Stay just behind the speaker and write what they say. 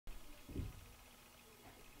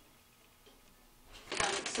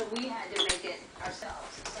we had to make it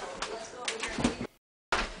ourselves. So let's go over here and make it.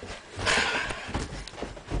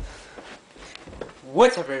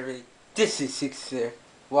 What's up, everybody? This is Six here.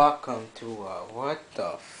 Welcome to what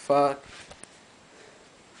the fuck?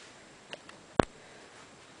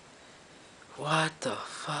 What the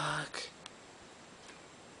fuck?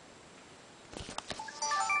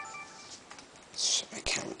 Shit, my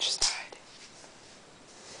camera just died.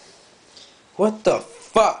 What the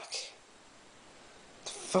fuck? The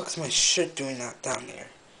fuck's my shit doing that down there?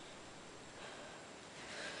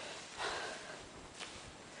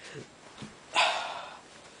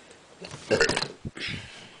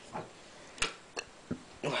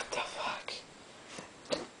 What the fuck?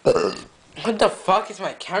 What the fuck is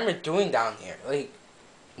my camera doing down here? Like,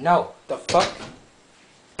 no, the fuck?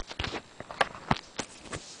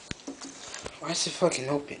 Why is it fucking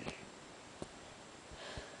open?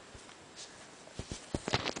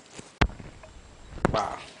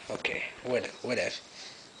 Wow, okay, whatever.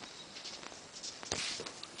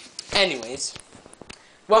 Anyways,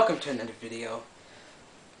 welcome to another video.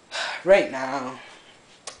 Right now,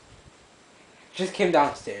 just came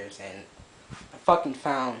downstairs and I fucking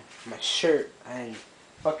found my shirt and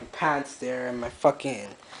fucking pants there and my fucking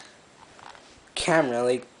camera.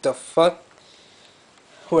 Like, the fuck?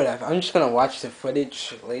 Whatever. I'm just gonna watch the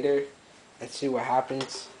footage later and see what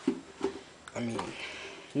happens. I mean,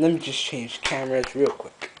 let me just change cameras real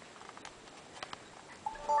quick.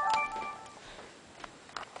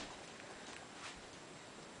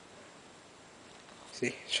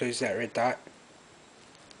 See, shows that red dot.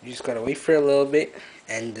 You just gotta wait for a little bit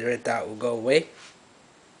and the red dot will go away.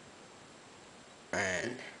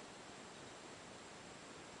 And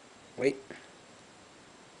wait.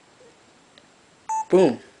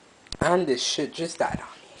 Boom. And this shit just died on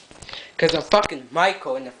me. Cause I'm fucking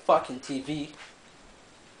Michael in the fucking TV.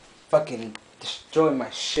 Fucking destroying my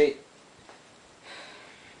shit.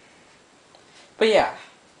 But yeah.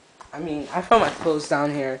 I mean, I found my clothes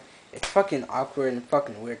down here. It's fucking awkward and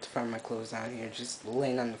fucking weird to find my clothes down here. Just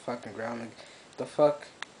laying on the fucking ground. Like, the fuck?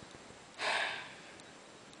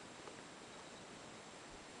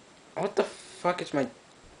 What the fuck is my...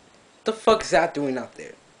 the fuck is that doing out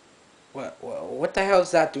there? What the hell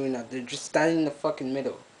is that doing out there? Just standing in the fucking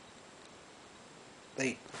middle.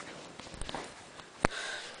 Like...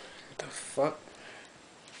 what the fuck?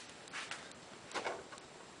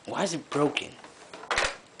 Why is it broken?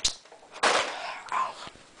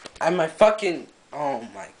 And my fucking... oh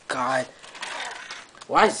my god.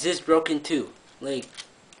 Why is this broken too? Like...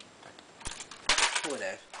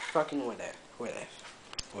 whatever. Fucking whatever.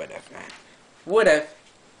 Whatever, man. Whatever.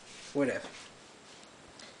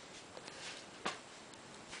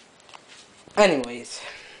 Anyways.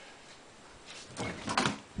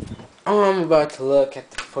 I'm about to look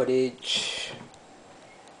at the footage.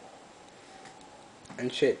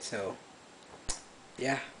 And shit, so...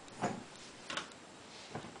 yeah.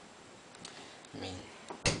 I mean,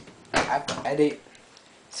 I have to edit,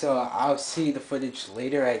 so I'll see the footage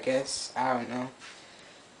later, I guess. I don't know.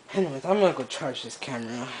 Anyways, I'm gonna go charge this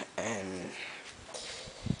camera, and...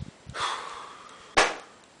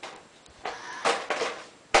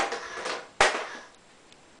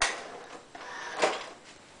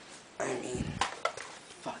 I mean,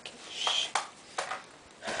 fucking shit.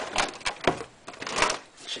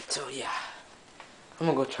 So yeah, I'm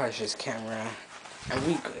gonna go charge this camera, and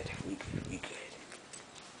we good.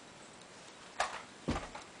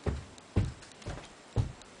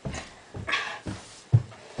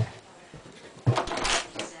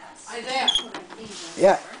 Isaiah.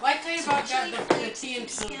 Yeah. Well, I tell you about that, the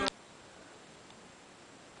TNT.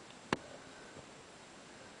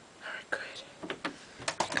 Alright, good.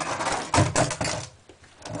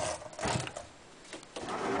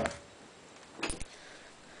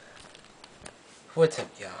 What's up,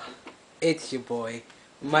 y'all? It's your boy,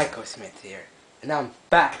 Michael Smith here. And I'm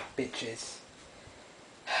back, bitches.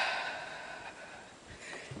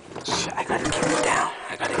 Shit, I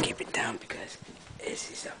gotta keep it down because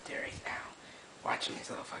Izzy's up there right now watching his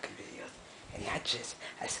little fucking videos. And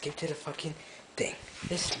I skipped to the fucking thing.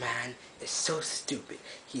 This man is so stupid.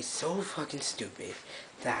 He's so fucking stupid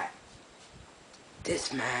that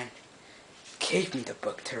this man gave me the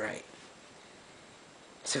book to write.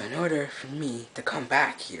 So in order for me to come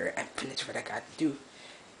back here and finish what I got to do,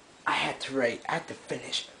 I had to write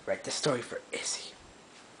the story for Izzy.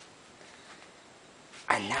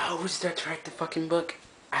 And now who's there to write the fucking book?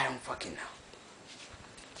 I don't fucking know.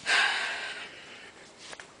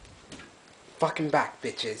 Fucking back,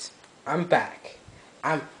 bitches. I'm back.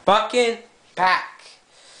 I'm fucking back.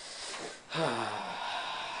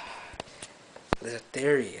 Little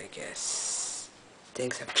theory, I guess.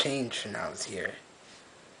 things have changed when I was here.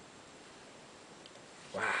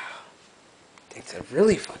 Wow. Things have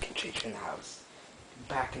really fucking changed when I was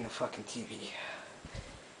back in the fucking TV.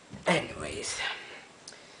 Anyways.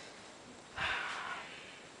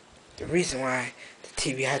 The reason why the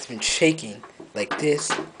TV has been shaking like this,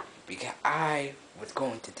 because I was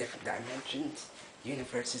going to different dimensions,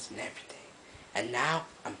 universes, and everything. And now,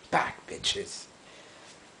 I'm back, bitches.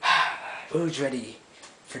 Who's ready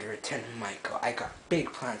for the return of Michael? I got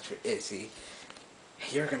big plans for Izzy.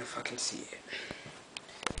 You're gonna fucking see it.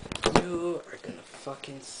 You are gonna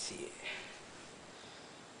fucking see it.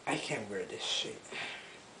 I can't wear this shit.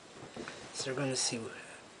 So we're gonna see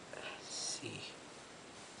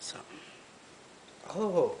something.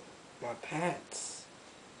 Oh, my pants.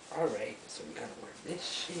 Alright, so we gotta wear this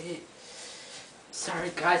shit.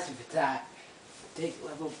 Sorry guys if it's that big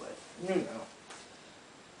level, but you know.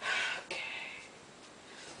 Okay.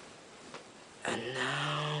 And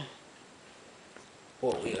now,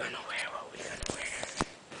 what we gonna wear,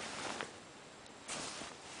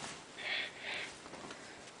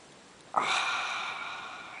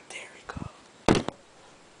 Ah, there we go.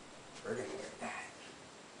 We're gonna wear that.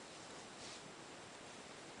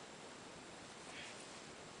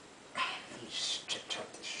 Let me stretch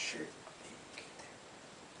out this shirt.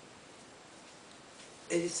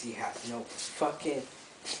 Izzy has no fucking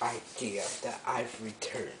idea that I've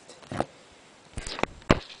returned.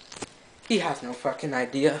 He has no fucking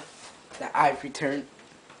idea that I've returned.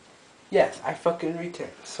 Yes, I fucking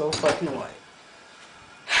returned. So fucking what?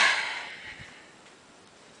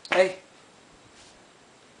 Hey.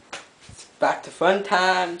 It's back to fun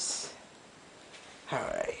times.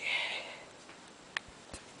 Alright.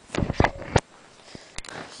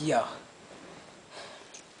 Yo.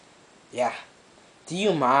 Yeah. Do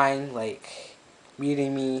you mind, like,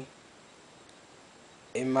 meeting me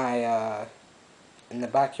in my, in the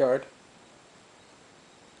backyard?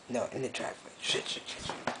 No, in the driveway. Shit.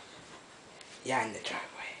 Yeah, in the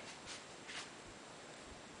driveway.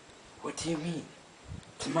 What do you mean?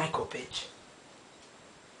 It's Michael, bitch.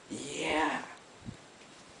 Yeah.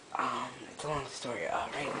 It's a long story.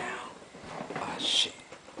 Right now. Shit.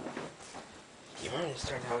 You remember the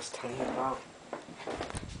story that I was telling you about?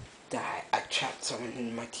 That I trapped someone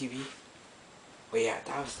in my TV? Well, yeah,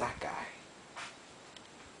 that was that guy.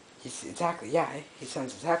 He's exactly, yeah, he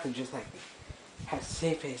sounds exactly just like me. Has the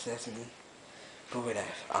same face as me. But whatever.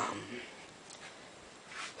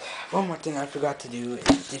 One more thing I forgot to do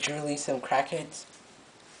is, did you release some crackheads?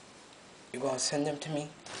 You gonna send them to me?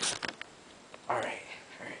 Alright,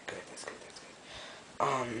 good, that's good.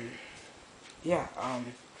 Yeah,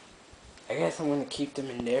 I guess I'm gonna keep them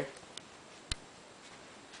in there.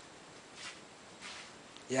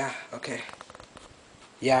 Yeah, okay.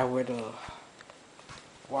 Yeah, where the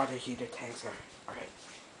water heater tanks are. Alright,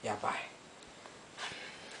 yeah, bye.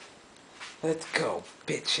 Let's go,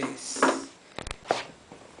 bitches.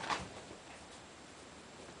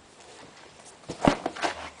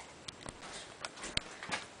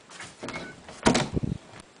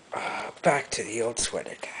 Back to the old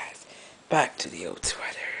sweater, guys. Back to the old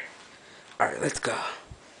sweater. Alright, let's go.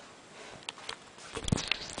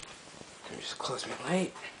 Let me just close my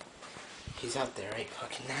light. He's out there right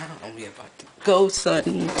fucking now, and we about to go,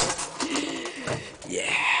 son.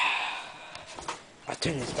 Yeah. I'll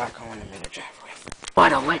turn this back on when I'm in the driveway.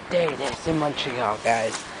 What a wet day it is in Montreal,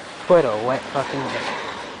 guys. What a wet fucking day.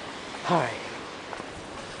 Alright.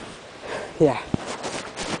 Yeah.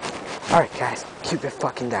 Alright, guys. Keep it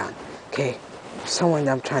fucking down. Okay? Someone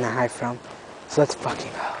that I'm trying to hide from. So let's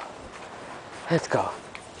fucking go. Let's go.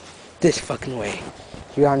 This fucking way.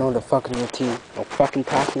 You all know the fucking routine. No fucking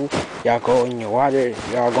talking. Y'all go in your water.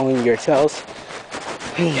 Y'all go in your cells.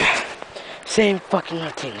 Yeah. Same fucking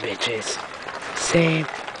routine, bitches. Same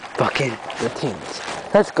fucking routines.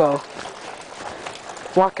 Let's go.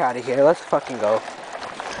 Walk out of here. Let's fucking go.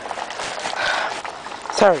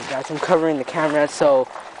 Sorry, guys. I'm covering the camera so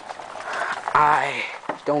I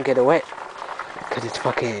don't get wet. Because it's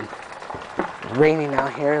fucking raining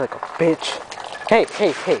out here like a bitch. Hey.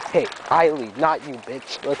 I lead, not you,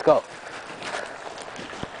 bitch. Let's go.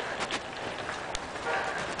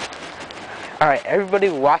 Alright, everybody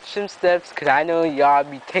watch them steps, because I know y'all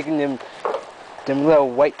be taking them little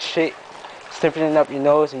white shit, sniffing it up your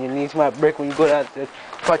nose, and your knees might break when you go down to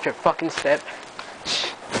watch your fucking step.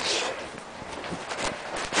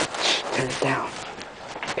 Turn it down.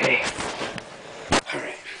 Okay.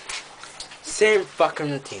 Alright. Same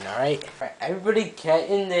fucking routine, alright? Alright, everybody get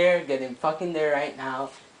in there, get in fucking there right now.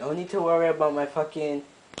 No need to worry about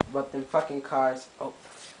them fucking cars. Oh,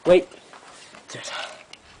 wait.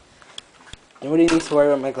 Nobody needs to worry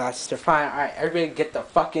about my glasses. They're fine. Alright, everybody get the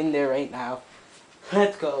fuck in there right now.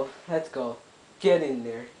 Let's go. Let's go. Get in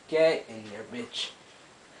there. Get in there, bitch.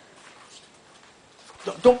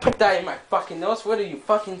 Don't put that in my fucking nose. What are you,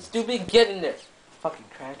 fucking stupid? Get in there. Fucking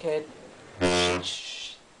crackhead.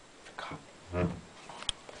 Shh. Caught.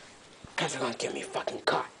 Guys are gonna get me fucking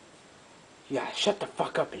caught. Yeah, shut the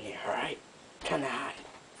fuck up in here, alright? I'm trying to hide.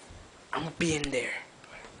 I'm gonna be in there.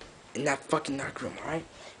 In that fucking dark room, alright?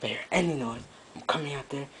 If I hear any noise, I'm coming out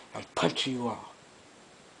there, I'm punching you all.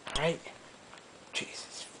 Alright?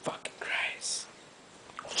 Jesus fucking Christ.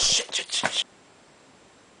 Oh, shit.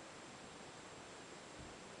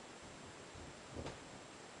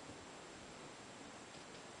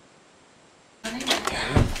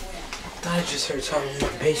 I just heard something in my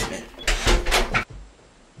basement.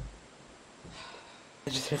 I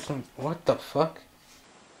just heard something. What the fuck?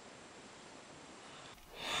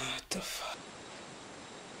 What the fuck?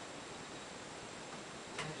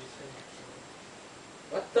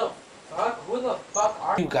 What the fuck? Who the fuck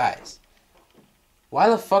are you guys? Why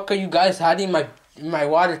the fuck are you guys hiding in my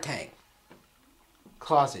water tank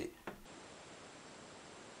closet?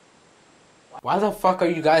 Why the fuck are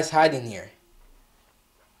you guys hiding here?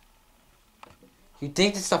 You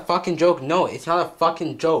think it's a fucking joke? No, it's not a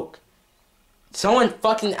fucking joke. Someone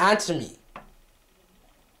fucking answer me.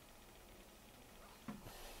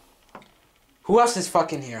 Who else is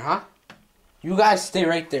fucking here, huh? You guys stay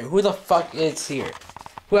right there. Who the fuck is here?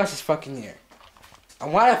 Who else is fucking here?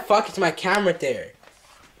 And why the fuck is my camera there?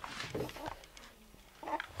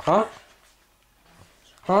 Huh?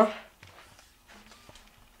 Huh?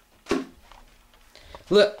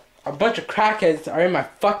 Look, a bunch of crackheads are in my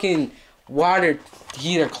fucking water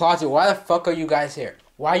heater closet. Why the fuck are you guys here?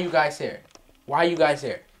 Why are you guys here? Why are you guys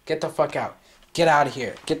here? Get the fuck out. Get out of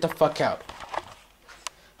here. Get the fuck out.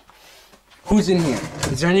 Who's in here?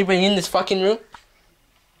 Is there anybody in this fucking room?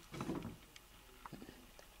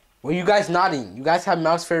 Well, you guys nodding. You guys have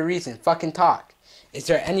mouths for a reason. Fucking talk. Is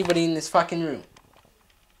there anybody in this fucking room?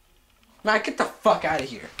 Man, get the fuck out of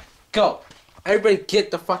here. Go. Everybody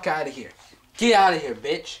get the fuck out of here. Get out of here,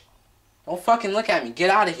 bitch. Don't fucking look at me. Get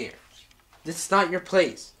out of here. This is not your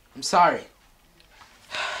place. I'm sorry.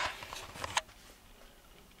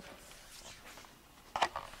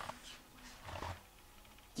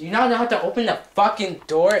 Do you not know how to open the fucking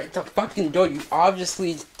door? It's a fucking door. You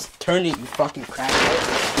obviously turned it, you fucking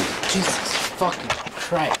crackhead. Jesus fucking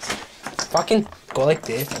Christ. Fucking go like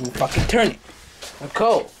this and you fucking turn it. Now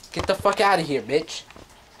go. Get the fuck out of here, bitch.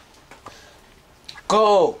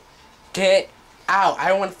 Go. Get out. I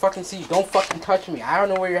don't want to fucking see you. Don't fucking touch me. I don't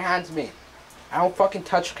know where your hands been. I don't fucking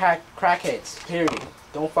touch crackheads. Period.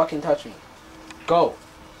 Don't fucking touch me. Go.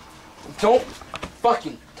 Don't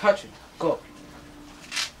fucking touch me. Go.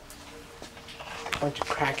 Bunch of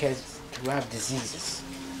crackheads who have diseases.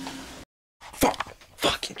 Fuck.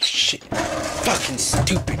 Fucking shit. Fucking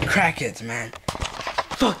stupid crackheads, man.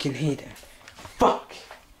 Fucking hate them. Fuck.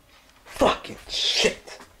 Fucking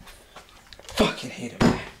shit. Fucking hate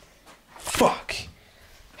them, man. Fuck.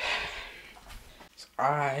 So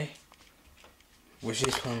I was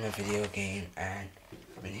just playing a video game and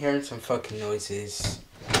I've been hearing some fucking noises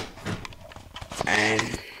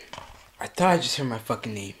and I thought I just heard my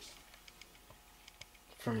fucking name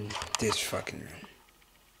from this fucking room.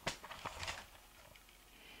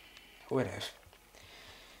 Whatever.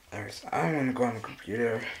 Anyways, I want to go on the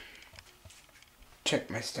computer, check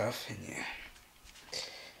my stuff, and yeah.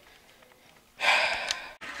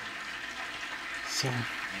 So,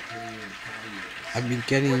 I've been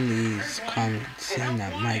getting these comments saying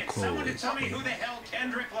that Michael is tell me who the hell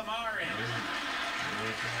Kendrick Lamar is.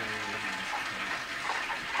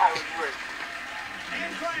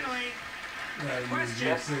 And finally, question,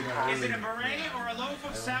 is it a beret or a loaf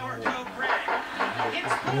of sourdough bread?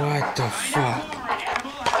 What the fuck?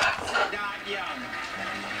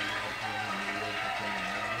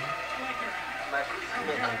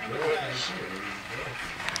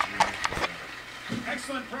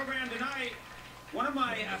 Excellent program tonight. One of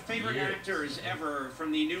my favorite actors ever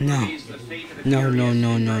from the new movies, The Fate of the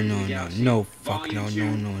Furious. No, fuck no.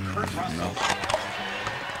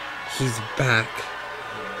 He's back.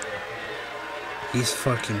 He's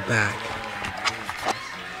fucking back.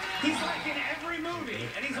 He's like in every movie,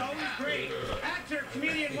 and he's always great. Actor,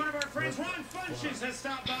 comedian, one of our friends, Ron Funches, has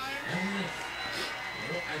stopped by.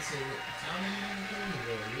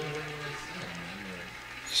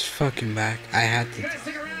 He's fucking back. I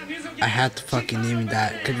had to fucking name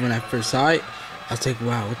that, because when I first saw it, I was like,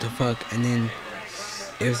 wow, what the fuck? And then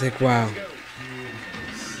it was like, wow,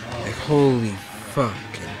 like holy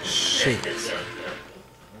fucking shit.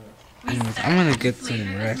 Anyways, I'm gonna get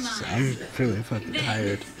some rest. I'm feeling fucking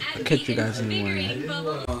tired. I'll catch you guys in the morning.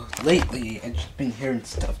 Lately, I've just been hearing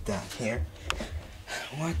stuff down here.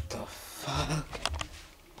 What the fuck?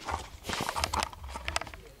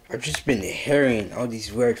 I've just been hearing all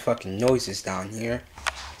these weird fucking noises down here.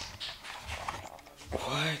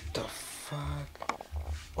 What the fuck?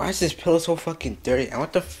 Why is this pillow so fucking dirty? And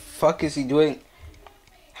what the fuck is he doing?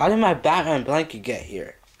 How did my Batman blanket get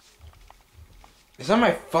here? Is that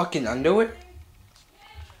my fucking underwear?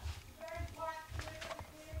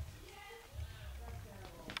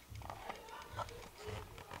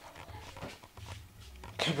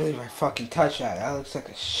 Can't believe I fucking touched that. That looks like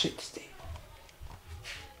a shit stain.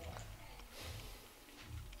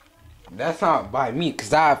 That's not by me, cause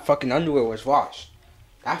that fucking underwear was washed.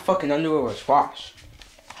 That fucking underwear was washed.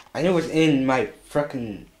 I knew it was in my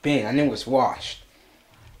fucking bin. I knew it was washed.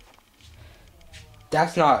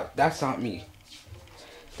 That's not me.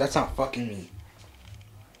 That's not fucking me.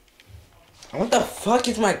 And what the fuck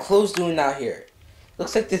is my clothes doing out here?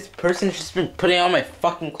 Looks like this person's just been putting on my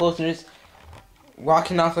fucking clothes and just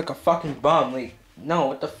walking off like a fucking bum. Like, no,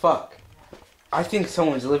 what the fuck? I think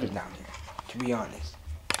someone's living down here, to be honest.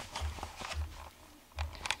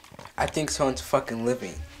 I think someone's fucking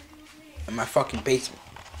living in my fucking basement.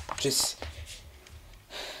 Just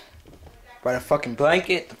by the fucking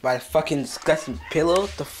blanket, by the fucking disgusting pillow.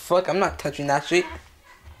 The fuck? I'm not touching that shit.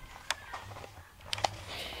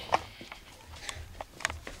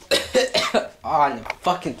 Oh, and it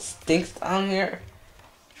fucking stinks down here.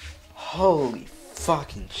 Holy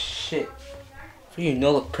fucking shit. For you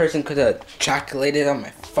know, the person could have ejaculated on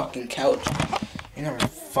my fucking couch. You never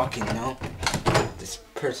fucking know. This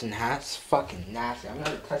person has fucking nasty. I'm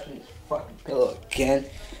never touching this fucking pillow again.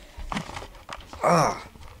 Ah.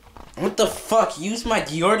 What the fuck? Use my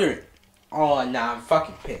deodorant. Oh, nah, I'm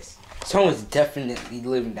fucking pissed. Someone's definitely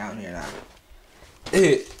living down here now.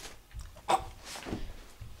 Ugh.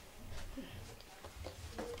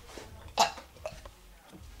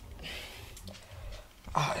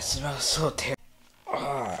 Ah, it smells so terrible.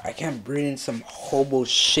 Ah, I can't breathe in some hobo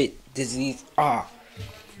shit disease. Ah.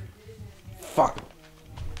 Fuck.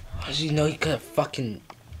 How did you know you could have fucking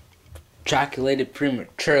ejaculated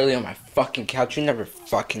prematurely on my fucking couch? You never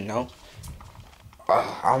fucking know.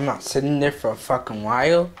 I'm not sitting there for a fucking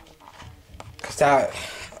while. Cause that...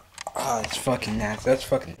 Oh, it's fucking nasty. That's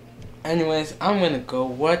fucking... Anyways, I'm gonna go.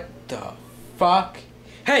 What the fuck?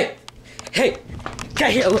 Hey! Hey!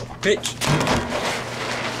 Get here, little bitch!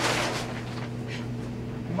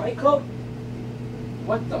 Michael?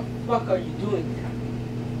 What the fuck are you doing here?